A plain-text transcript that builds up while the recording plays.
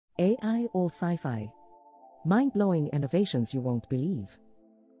AI or sci-fi? Mind-blowing innovations you won't believe.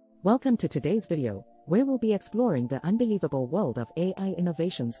 Welcome to today's video, where we'll be exploring the unbelievable world of AI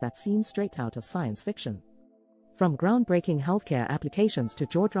innovations that seem straight out of science fiction. From groundbreaking healthcare applications to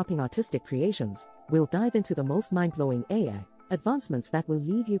jaw-dropping artistic creations, we'll dive into the most mind-blowing AI advancements that will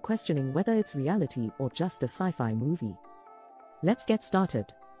leave you questioning whether it's reality or just a sci-fi movie. Let's get started.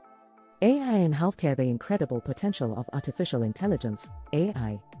 AI in healthcare. The incredible potential of artificial intelligence,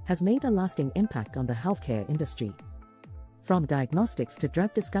 AI, has made a lasting impact on the healthcare industry. From diagnostics to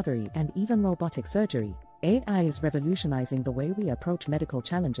drug discovery and even robotic surgery, AI is revolutionizing the way we approach medical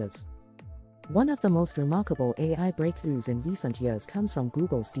challenges. One of the most remarkable AI breakthroughs in recent years comes from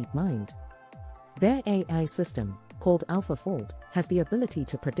Google's DeepMind. Their AI system, called AlphaFold, has the ability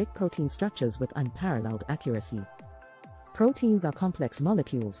to predict protein structures with unparalleled accuracy. Proteins are complex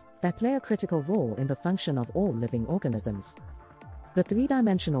molecules that play a critical role in the function of all living organisms. The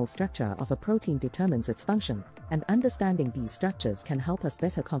three-dimensional structure of a protein determines its function, and understanding these structures can help us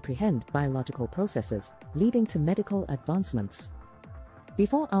better comprehend biological processes, leading to medical advancements.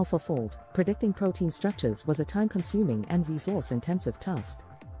 Before AlphaFold, predicting protein structures was a time-consuming and resource-intensive task.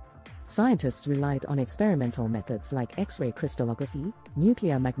 Scientists relied on experimental methods like X-ray crystallography,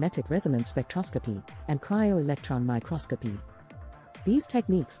 nuclear magnetic resonance spectroscopy, and cryo-electron microscopy. These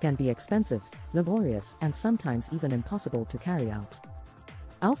techniques can be expensive, laborious, and sometimes even impossible to carry out.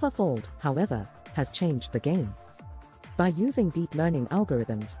 AlphaFold, however, has changed the game. By using deep learning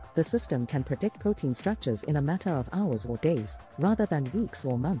algorithms, the system can predict protein structures in a matter of hours or days, rather than weeks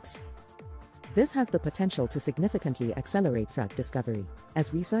or months. This has the potential to significantly accelerate drug discovery,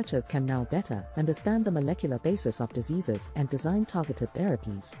 as researchers can now better understand the molecular basis of diseases and design targeted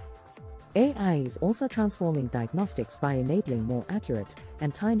therapies. AI is also transforming diagnostics by enabling more accurate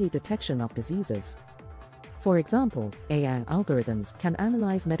and timely detection of diseases. For example, AI algorithms can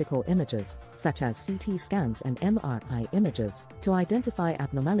analyze medical images, such as CT scans and MRI images, to identify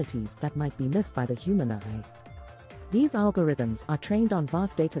abnormalities that might be missed by the human eye. These algorithms are trained on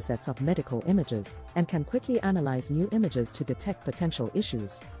vast datasets of medical images and can quickly analyze new images to detect potential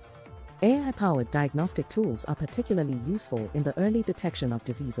issues. AI-powered diagnostic tools are particularly useful in the early detection of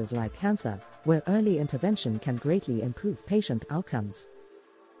diseases like cancer, where early intervention can greatly improve patient outcomes.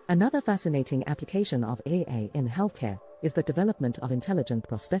 Another fascinating application of AI in healthcare is the development of intelligent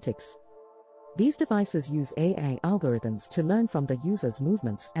prosthetics. These devices use AI algorithms to learn from the user's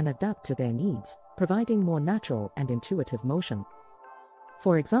movements and adapt to their needs, providing more natural and intuitive motion.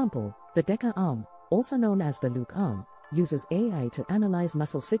 For example, the DECA arm, also known as the Luke arm, uses AI to analyze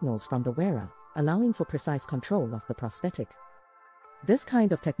muscle signals from the wearer, allowing for precise control of the prosthetic. This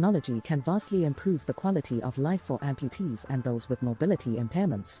kind of technology can vastly improve the quality of life for amputees and those with mobility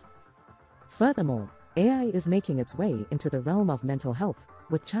impairments. Furthermore, AI is making its way into the realm of mental health,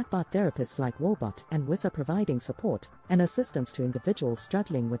 with chatbot therapists like Woebot and Wissa providing support and assistance to individuals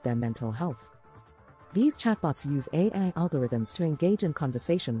struggling with their mental health. These chatbots use AI algorithms to engage in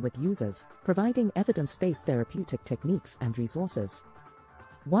conversation with users, providing evidence-based therapeutic techniques and resources.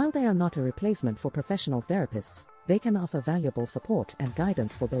 While they are not a replacement for professional therapists, they can offer valuable support and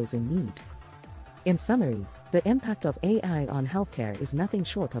guidance for those in need. In summary, the impact of AI on healthcare is nothing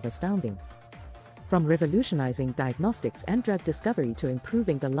short of astounding. From revolutionizing diagnostics and drug discovery to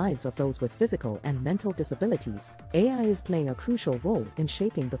improving the lives of those with physical and mental disabilities, AI is playing a crucial role in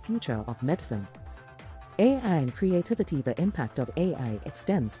shaping the future of medicine. AI and creativity. The impact of AI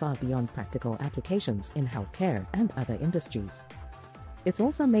extends far beyond practical applications in healthcare and other industries. It's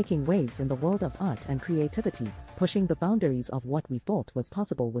also making waves in the world of art and creativity, pushing the boundaries of what we thought was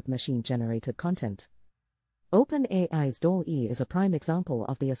possible with machine-generated content. OpenAI's DALL-E is a prime example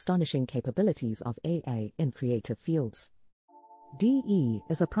of the astonishing capabilities of AI in creative fields. DE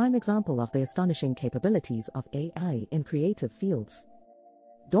is a prime example of the astonishing capabilities of AI in creative fields.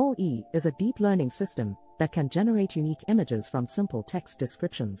 DALL-E is a deep learning system that can generate unique images from simple text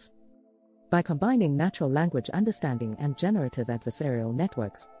descriptions. By combining natural language understanding and generative adversarial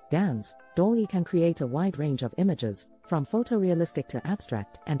networks, GANs, DALL-E can create a wide range of images, from photorealistic to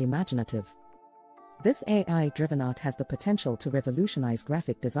abstract and imaginative. This AI-driven art has the potential to revolutionize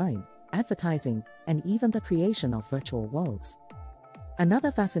graphic design, advertising, and even the creation of virtual worlds.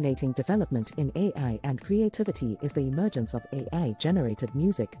 Another fascinating development in AI and creativity is the emergence of AI-generated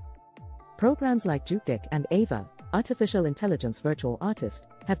music. Programs like Jukedeck and Ava, artificial intelligence virtual artist,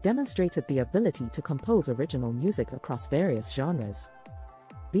 have demonstrated the ability to compose original music across various genres.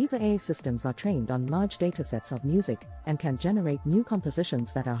 These AI systems are trained on large datasets of music and can generate new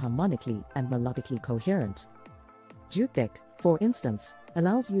compositions that are harmonically and melodically coherent. Jukedeck, for instance,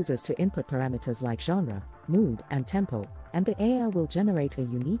 allows users to input parameters like genre, mood, and tempo, and the AI will generate a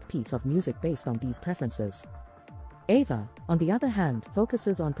unique piece of music based on these preferences. Ava, on the other hand,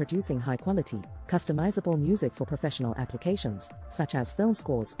 focuses on producing high-quality, customizable music for professional applications, such as film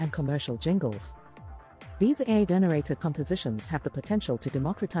scores and commercial jingles. These AI-generated compositions have the potential to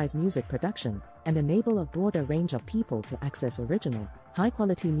democratize music production and enable a broader range of people to access original,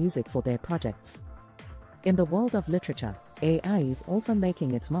 high-quality music for their projects. In the world of literature, AI is also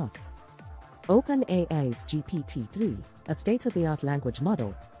making its mark. OpenAI's GPT-3, a state-of-the-art language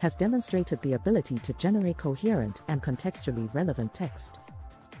model, has demonstrated the ability to generate coherent and contextually relevant text.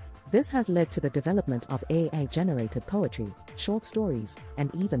 This has led to the development of AI-generated poetry, short stories, and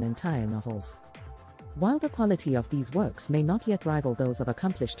even entire novels. While the quality of these works may not yet rival those of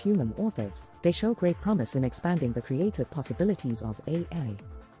accomplished human authors, they show great promise in expanding the creative possibilities of AI.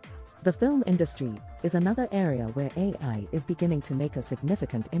 The film industry is another area where AI is beginning to make a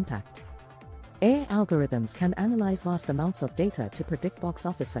significant impact. AI algorithms can analyze vast amounts of data to predict box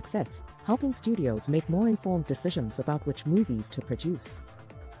office success, helping studios make more informed decisions about which movies to produce.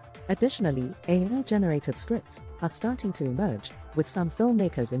 Additionally, AI-generated scripts are starting to emerge, with some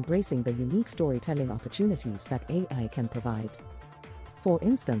filmmakers embracing the unique storytelling opportunities that AI can provide. For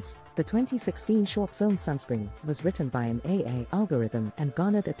instance, the 2016 short film Sunspring was written by an AI algorithm and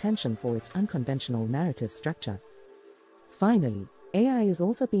garnered attention for its unconventional narrative structure. Finally, AI is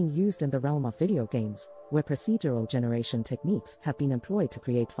also being used in the realm of video games, where procedural generation techniques have been employed to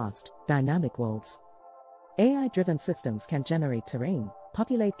create fast, dynamic worlds. AI-driven systems can generate terrain,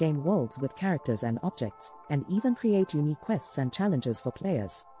 populate game worlds with characters and objects, and even create unique quests and challenges for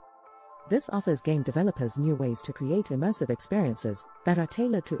players. This offers game developers new ways to create immersive experiences that are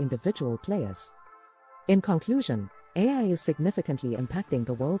tailored to individual players. In conclusion, AI is significantly impacting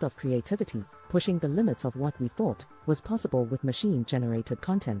the world of creativity, pushing the limits of what we thought was possible with machine-generated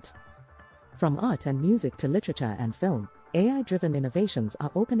content. From art and music to literature and film, AI-driven innovations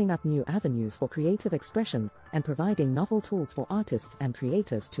are opening up new avenues for creative expression and providing novel tools for artists and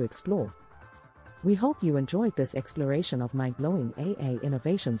creators to explore. We hope you enjoyed this exploration of mind-blowing AI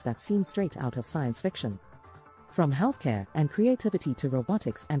innovations that seem straight out of science fiction. From healthcare and creativity to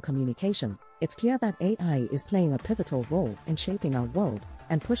robotics and communication, it's clear that AI is playing a pivotal role in shaping our world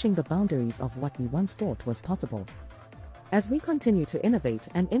and pushing the boundaries of what we once thought was possible. As we continue to innovate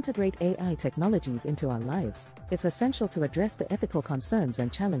and integrate AI technologies into our lives, it's essential to address the ethical concerns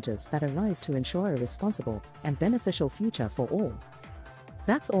and challenges that arise to ensure a responsible and beneficial future for all.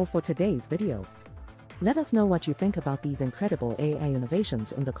 That's all for today's video. Let us know what you think about these incredible AI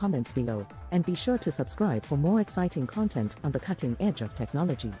innovations in the comments below, and be sure to subscribe for more exciting content on the cutting edge of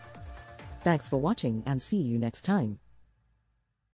technology. Thanks for watching and see you next time.